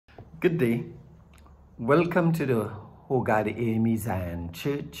Good day. Welcome to the Hogard AME Zion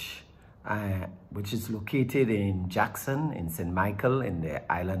Church, which is located in Jackson, in St. Michael, in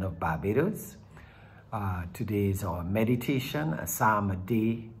the island of Barbados. Today is our meditation, a psalm a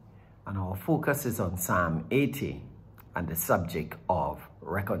day, and our focus is on Psalm 80 and the subject of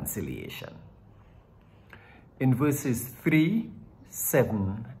reconciliation. In verses 3,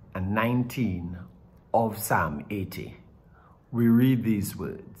 7, and 19 of Psalm 80, we read these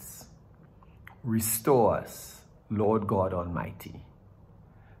words: "Restore us, Lord God Almighty.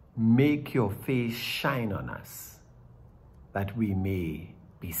 Make your face shine on us, that we may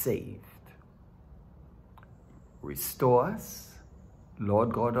be saved." Restore us,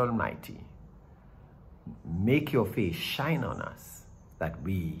 Lord God Almighty. Make your face shine on us, that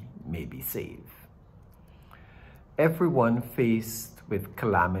we may be saved. Everyone faced with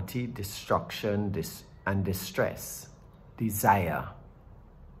calamity, destruction, and distress desire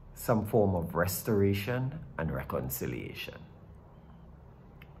some form of restoration and reconciliation.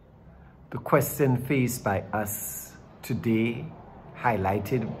 The question faced by us today,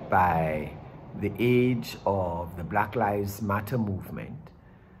 highlighted by the age of the Black Lives Matter movement,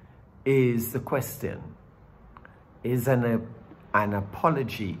 is the question: is an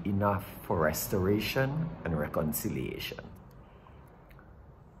apology enough for restoration and reconciliation?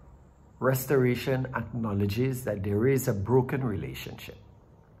 Restoration acknowledges that there is a broken relationship.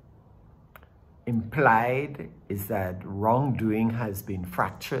 Implied is that wrongdoing has been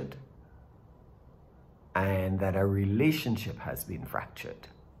fractured and that a relationship has been fractured.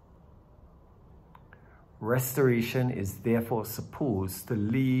 Restoration is therefore supposed to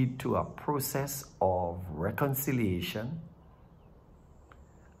lead to a process of reconciliation,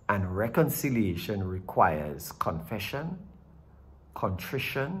 and reconciliation requires confession,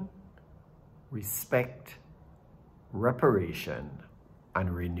 contrition, respect, reparation,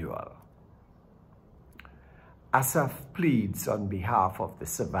 and renewal. Asaph pleads on behalf of the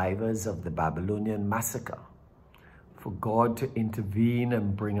survivors of the Babylonian massacre for God to intervene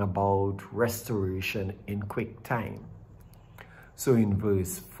and bring about restoration in quick time. So in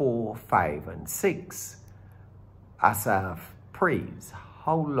verse 4, 5, and 6, Asaph prays,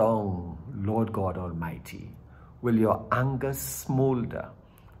 "How long, Lord God Almighty, will your anger smolder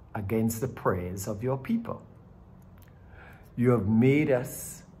against the prayers of your people? You have made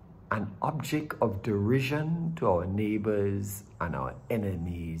us an object of derision to our neighbors, and our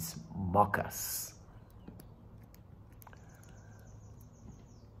enemies mock us."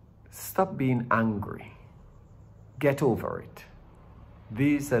 Stop being angry. Get over it.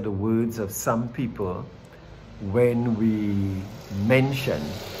 These are the words of some people when we mention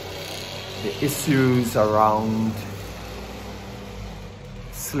the issues around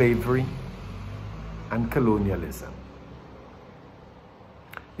slavery and colonialism.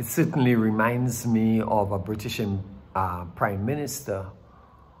 It certainly reminds me of a British Prime Minister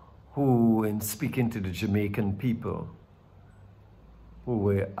who, in speaking to the Jamaican people who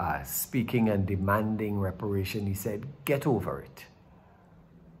were speaking and demanding reparation, he said, "Get over it.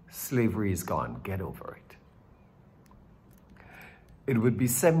 Slavery is gone. Get over it." It would be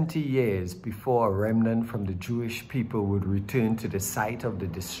 70 years before a remnant from the Jewish people would return to the site of the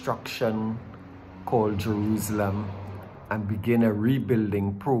destruction called Jerusalem and begin a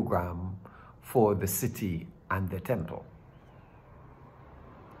rebuilding program for the city and the temple.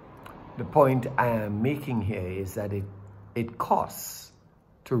 The point I am making here is that it costs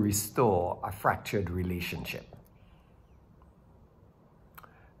to restore a fractured relationship.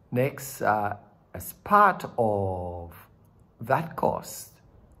 Next, as part of that cost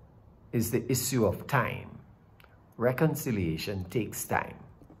is the issue of time. Reconciliation takes time.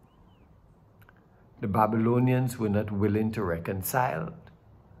 The Babylonians were not willing to reconcile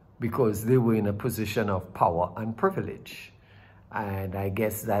because they were in a position of power and privilege. And I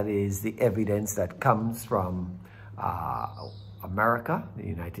guess that is the evidence that comes from America, the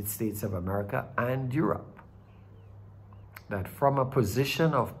United States of America, and Europe. That from a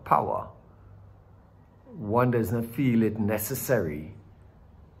position of power, one does not feel it necessary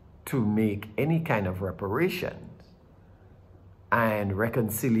to make any kind of reparations, and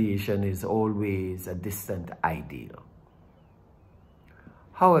reconciliation is always a distant ideal.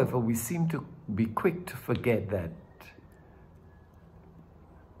 However, we seem to be quick to forget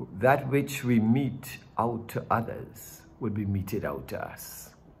that which we mete out to others will be meted out to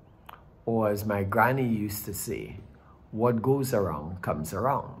us. Or as my granny used to say, what goes around comes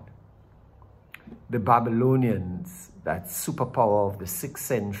around. The Babylonians, that superpower of the 6th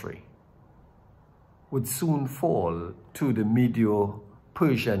century, would soon fall to the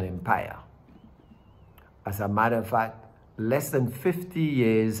Medo-Persian Empire. As a matter of fact, less than 50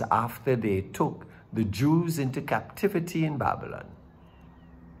 years after they took the Jews into captivity in Babylon,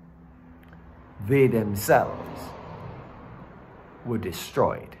 they themselves were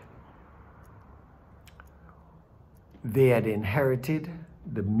destroyed. They had inherited,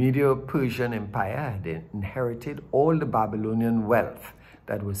 the Medo-Persian Empire had inherited all the Babylonian wealth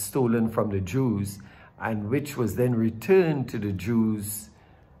that was stolen from the Jews, and which was then returned to the Jews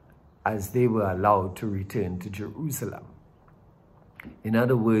as they were allowed to return to Jerusalem. In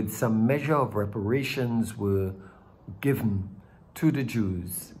other words, some measure of reparations were given to the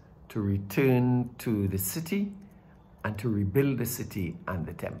Jews to return to the city and to rebuild the city and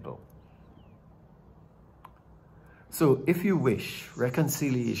the temple. So if you wish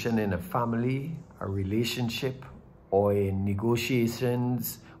reconciliation in a family, a relationship, or in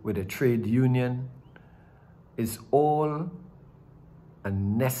negotiations with a trade union, is all a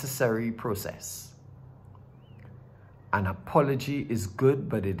necessary process. An apology is good,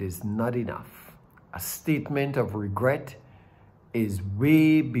 but it is not enough. A statement of regret is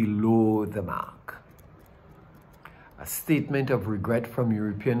way below the mark. A statement of regret from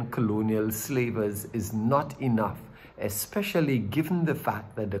European colonial slavers is not enough, especially given the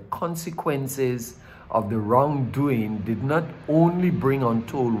fact that the consequences of the wrongdoing did not only bring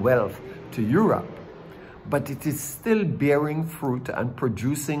untold wealth to Europe, but it is still bearing fruit and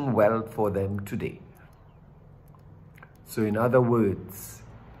producing wealth for them today. So in other words,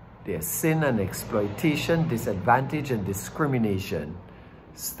 their sin and exploitation, disadvantage and discrimination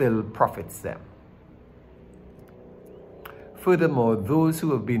still profits them. Furthermore, those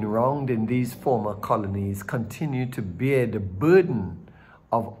who have been wronged in these former colonies continue to bear the burden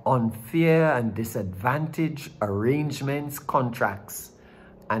of unfair and disadvantaged arrangements, contracts,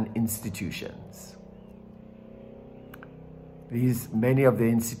 and institutions. Many of the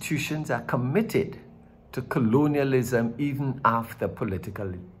institutions are committed to colonialism even after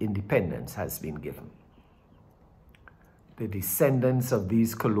political independence has been given. The descendants of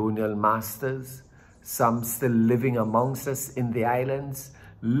these colonial masters, some still living amongst us in the islands,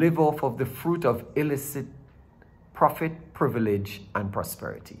 live off of the fruit of illicit profit, privilege, and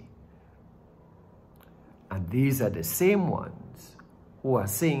prosperity. And these are the same ones who are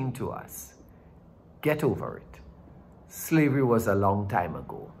saying to us, get over it. Slavery was a long time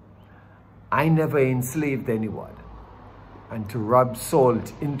ago. I never enslaved anyone. And to rub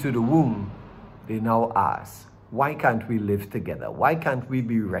salt into the wound, they now ask, why can't we live together? Why can't we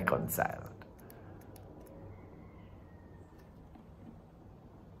be reconciled?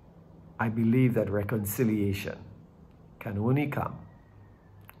 I believe that reconciliation can only come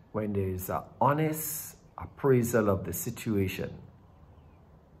when there is an honest appraisal of the situation,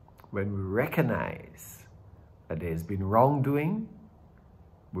 when we recognize that there has been wrongdoing,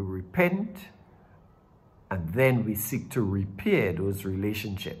 we repent, and then we seek to repair those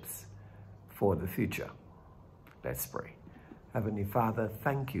relationships for the future. Let's pray. Heavenly Father,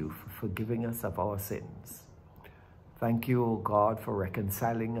 thank you for forgiving us of our sins. Thank you, O God, for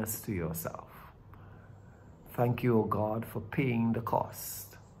reconciling us to yourself. Thank you, O God, for paying the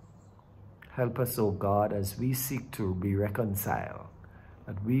cost. Help us, O God, as we seek to be reconciled,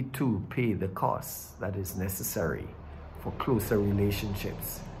 that we too pay the cost that is necessary for closer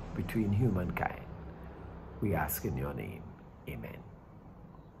relationships between humankind. We ask in your name. Amen.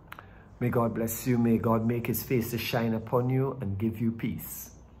 May God bless you. May God make his face to shine upon you and give you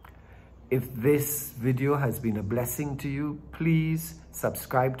peace. If this video has been a blessing to you, please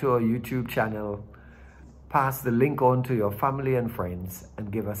subscribe to our YouTube channel, pass the link on to your family and friends, and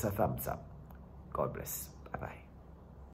give us a thumbs up. God bless. Bye-bye.